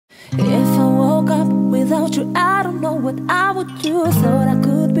If I woke up without you, I don't know what I would do. Thought I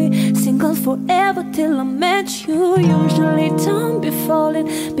could be single forever till I met you. Usually don't be falling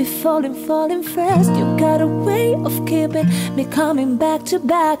fast. You got a way of keeping me coming back to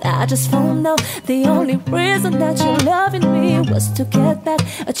back. I just found out the only reason that you're loving me was to get back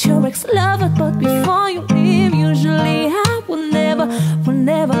at your ex-lover. But before you leave, usually I will never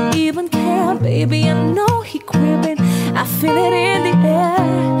even care. Baby, I know he creeping, I feel it in the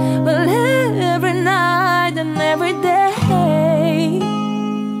air. But every night and every day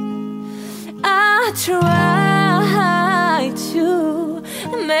I try to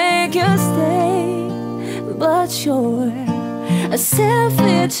make you stay, but you're a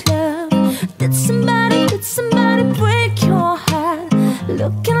savage love. Did somebody break your heart?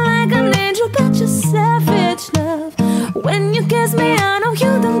 Looking like an angel, but you're savage love. When you kiss me, I know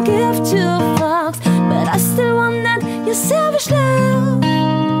you don't give two fucks, but I still want that, your savage love.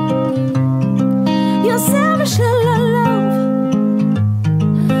 Your savage love.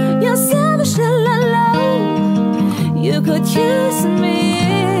 Your savage love. You could use me,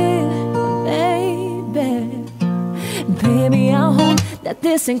 baby. Baby, I hope that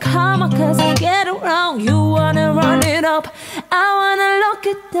this ain't karma, cause I get it wrong. You wanna run it up, I wanna lock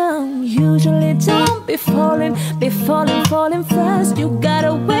it down. Usually don't be falling fast. You got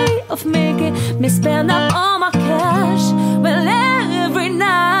a way of making me spend up all my cash. Well, every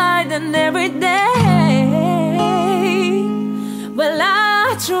night and every day, well,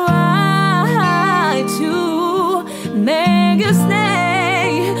 I try to make you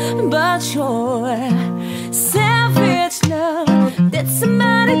stay, but you're savage love. Did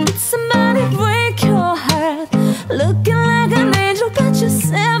somebody break your heart? Looking like an angel, but you're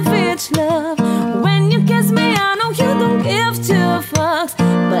savage love. When you kiss me, I know you don't give two fucks,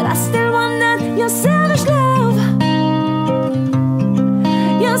 but I still want that, your savage love.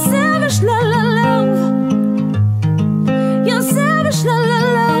 Your savage love. Your savage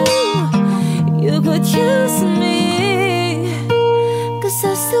love. You could use me, cause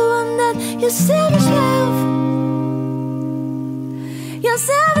I still want that, your savage love. Your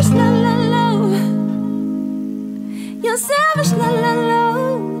savage love. Your savage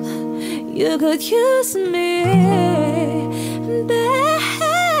love. You could use me.